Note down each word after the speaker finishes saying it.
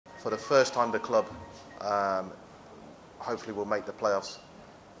For the first time, the club hopefully will make the playoffs,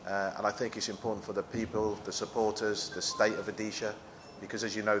 and I think it's important for the people, the supporters, the state of Odisha, because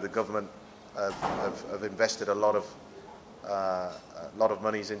as you know, the government have invested a lot of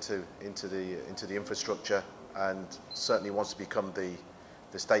monies into the infrastructure, and certainly wants to become the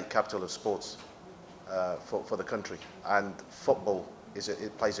state capital of sports for the country. And football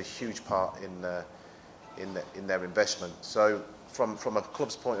it plays a huge part in their investment. So from a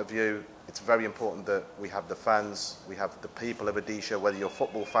club's point of view, it's very important that we have the fans, we have the people of Odisha, whether you're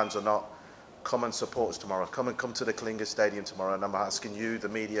football fans or not, come and support us tomorrow. Come to the Kalinga Stadium tomorrow, and I'm asking you, the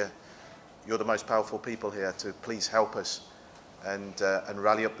media, you're the most powerful people here, to please help us and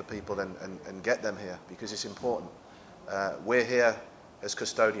rally up the people and get them here, because it's important. We're here as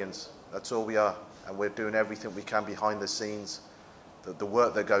custodians, that's all we are, and we're doing everything we can behind the scenes. The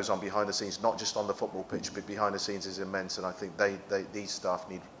work that goes on behind the scenes, not just on the football pitch, but behind the scenes, is immense, and I think these staff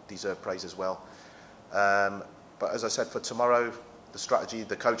deserve praise as well. But as I said, for tomorrow, the strategy,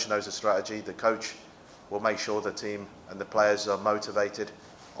 the coach knows the strategy, the coach will make sure the team and the players are motivated.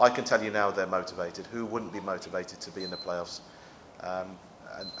 I can tell you now they're motivated. Who wouldn't be motivated to be in the playoffs?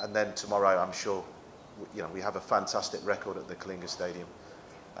 And then tomorrow, I'm sure, we have a fantastic record at the Kalinga Stadium,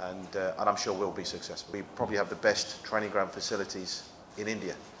 and I'm sure we'll be successful. We probably have the best training ground facilities in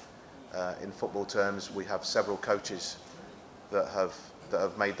India. In football terms, we have several coaches that have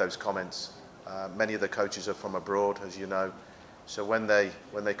made those comments. Many of the coaches are from abroad, as you know. So when they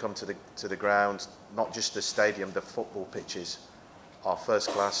come to the ground, not just the stadium, the football pitches are first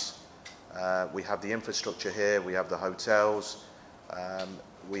class. We have the infrastructure here. We have the hotels.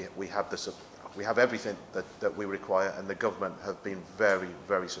 We have everything that we require, and the government have been very,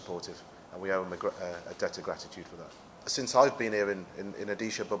 very supportive, and we owe them a debt of gratitude for that. Since I've been here in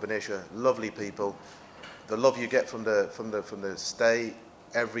Odisha, Bhubaneswar, lovely people. The love you get from the stay,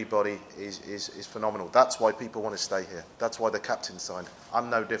 everybody is phenomenal. That's why people want to stay here. That's why the captain signed. I'm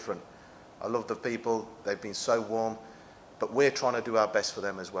no different. I love the people. They've been so warm, but we're trying to do our best for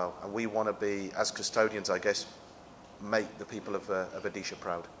them as well, and we want to be, as custodians, I guess, make the people of Odisha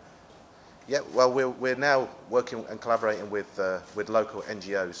proud. Yeah, well, we're now working and collaborating with local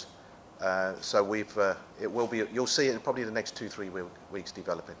NGOs. So you'll see it in probably the next 2-3 weeks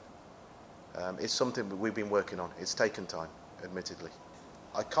developing. It's something that we've been working on. It's taken time, admittedly.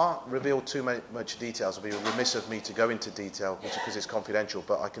 I can't reveal too much details. It would be remiss of me to go into detail because it's confidential,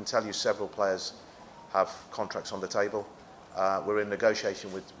 but I can tell you several players have contracts on the table. We're in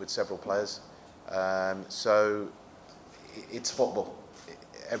negotiation with several players. So it's football.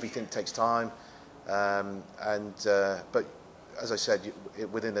 Everything takes time, but as I said,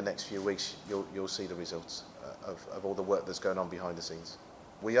 within the next few weeks, you'll see the results of all the work that's going on behind the scenes.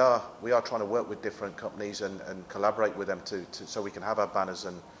 We are trying to work with different companies and collaborate with them so we can have our banners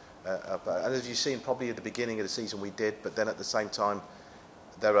and as you've seen, probably at the beginning of the season we did, but then at the same time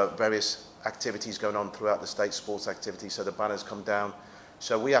there are various activities going on throughout the state, sports activities, so the banners come down.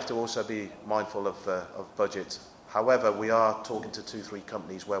 So we have to also be mindful of budget. However, we are talking to 2-3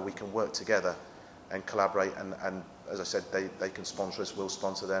 companies where we can work together and collaborate, and as I said, they can sponsor us, we'll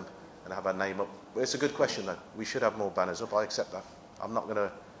sponsor them and have our name up. But it's a good question though. We should have more banners up, I accept that. I'm not going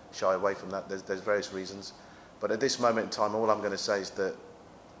to shy away from that. There's various reasons. But at this moment in time, all I'm going to say is that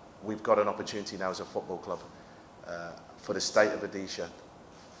we've got an opportunity now as a football club for the state of Odisha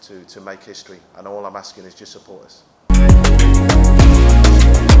to make history, and all I'm asking is just support us.